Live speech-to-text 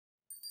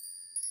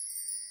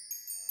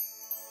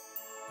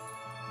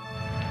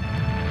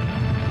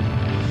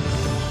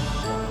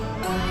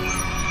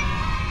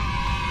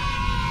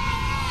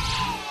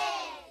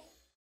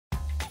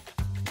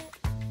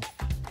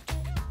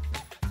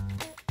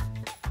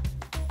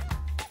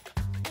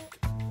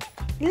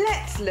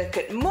Let's look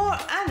at more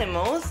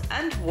animals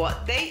and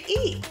what they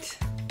eat.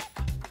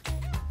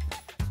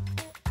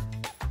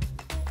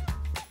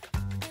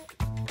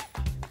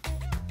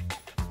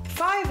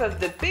 Five of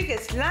the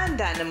biggest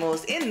land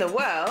animals in the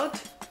world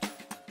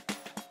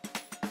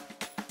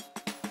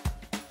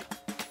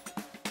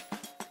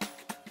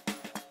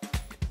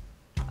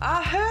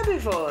are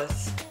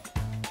herbivores.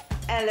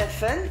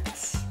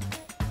 Elephants,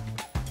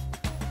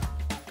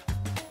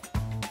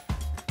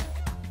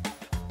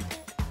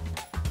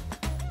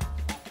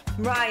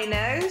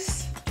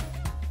 rhinos,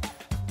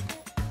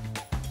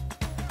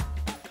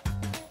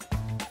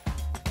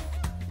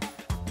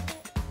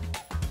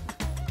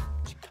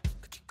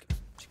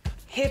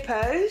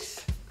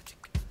 hippos,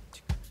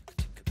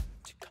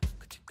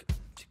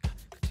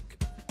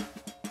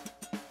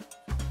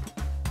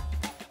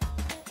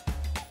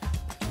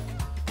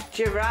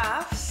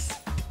 giraffes,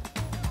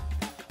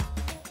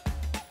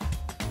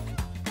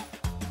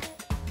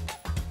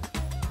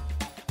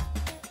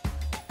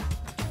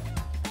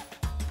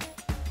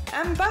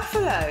 and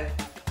buffalo.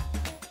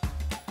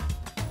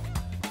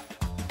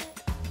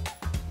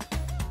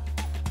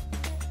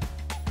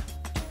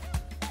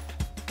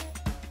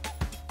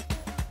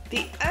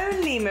 The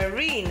only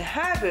marine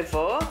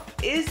herbivore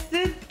is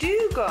the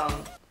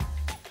dugong.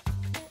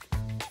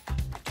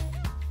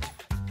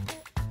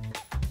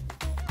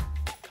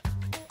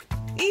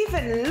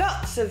 Even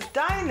lots of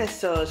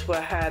dinosaurs were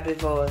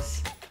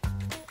herbivores.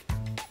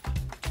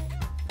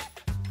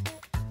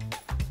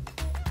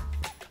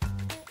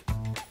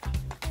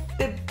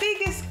 The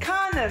biggest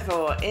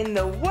carnivore in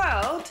the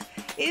world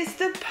is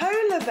the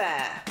polar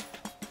bear.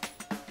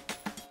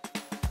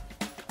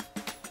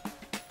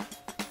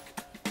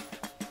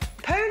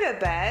 Polar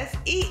bears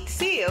eat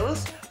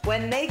seals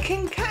when they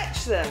can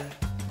catch them.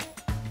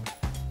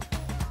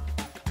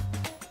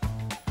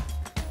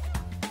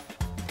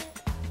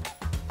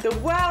 The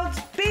world's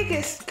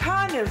biggest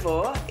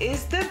carnivore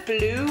is the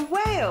blue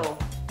whale.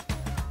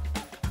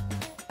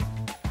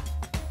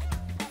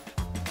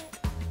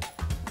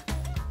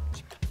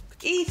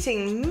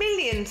 Eating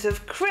millions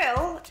of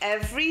krill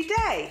every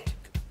day.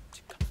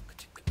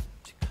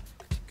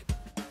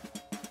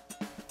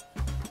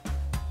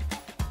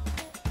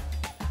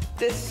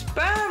 The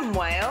sperm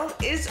whale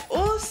is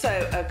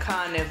also a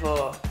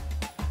carnivore.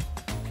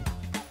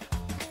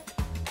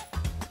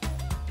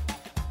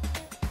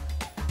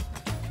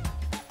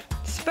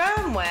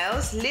 Sperm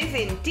whales live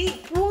in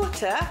deep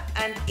water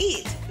and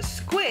eat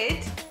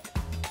squid,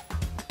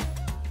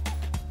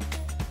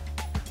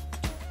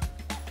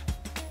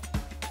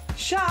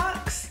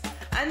 sharks,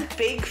 and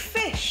big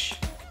fish.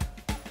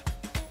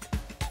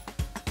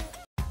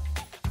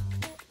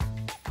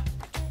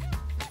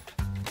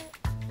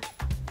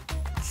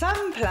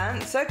 Some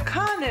plants are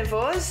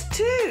carnivores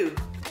too.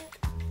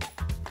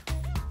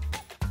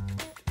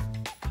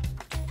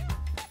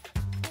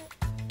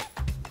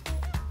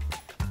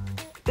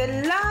 The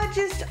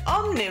largest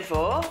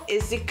omnivore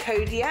is the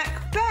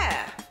Kodiak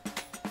bear.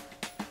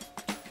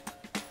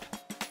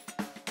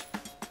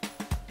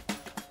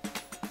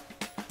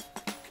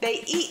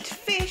 They eat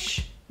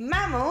fish,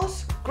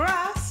 mammals,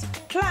 grass,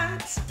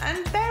 plants,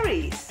 and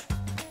berries.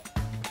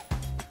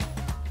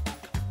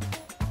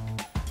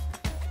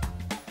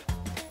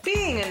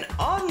 Being an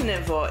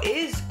omnivore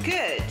is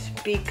good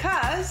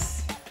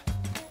because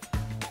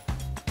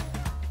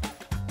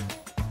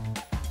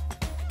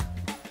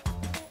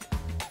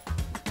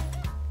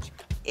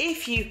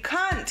if you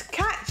can't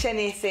catch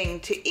anything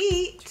to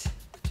eat,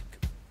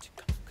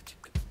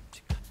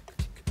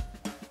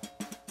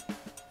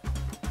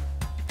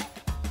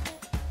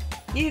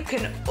 you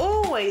can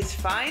always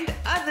find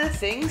other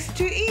things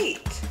to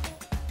eat.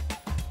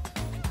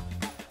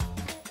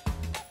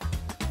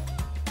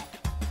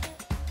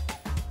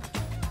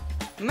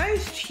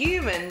 Most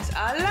humans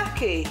are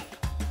lucky.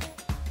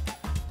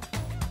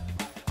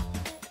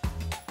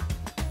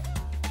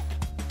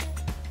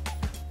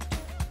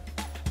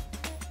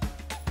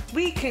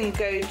 We can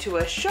go to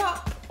a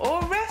shop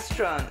or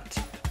restaurant.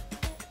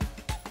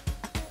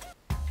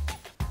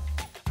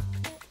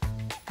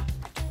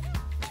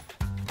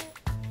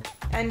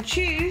 And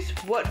choose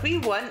what we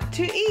want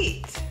to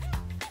eat.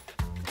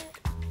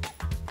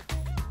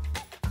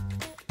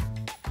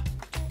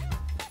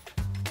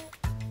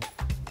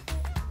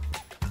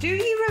 Do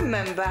you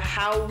remember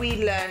how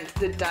we learnt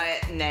the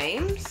diet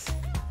names?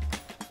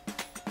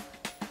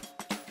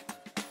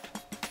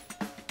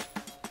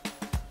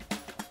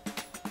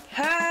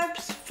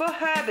 Herbs for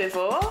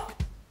herbivore.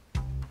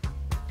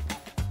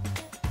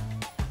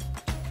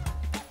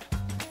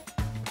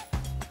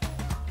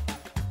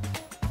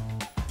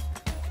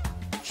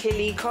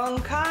 Chili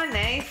con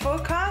carne for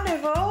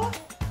carnivore.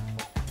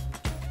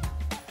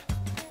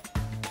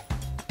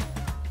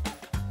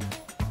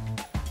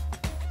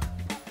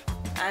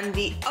 And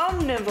the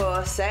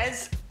omnivore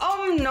says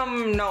om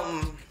nom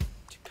nom.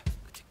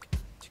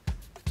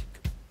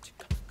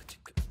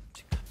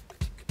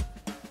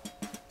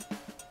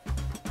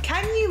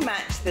 Can you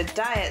match the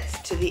diets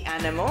to the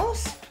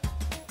animals?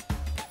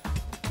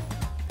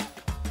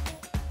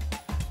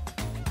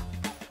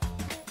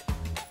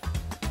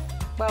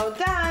 Well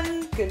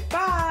done.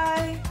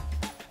 Goodbye.